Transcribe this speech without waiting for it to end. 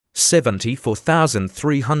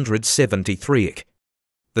74,373 IC.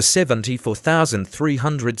 The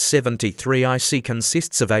 74,373 IC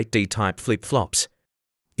consists of 8D type flip-flops.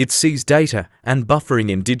 It sees data and buffering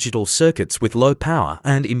in digital circuits with low power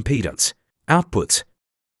and impedance outputs.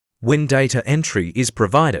 When data entry is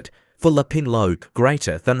provided for the pin low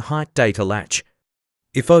greater than height data latch,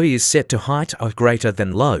 if O is set to height or greater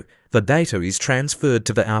than low, the data is transferred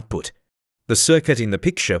to the output. The circuit in the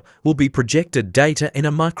picture will be projected data in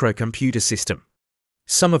a microcomputer system.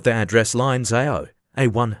 Some of the address lines A0,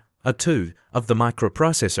 A1, A2 of the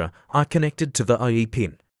microprocessor are connected to the IE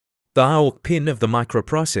pin. The IORQ pin of the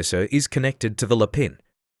microprocessor is connected to the LOW pin.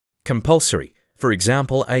 Compulsory, for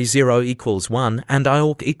example A0 equals 1 and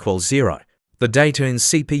IORQ equals 0. The data in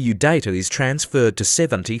CPU data is transferred to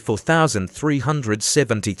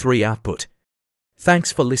 74,373 output.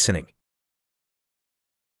 Thanks for listening.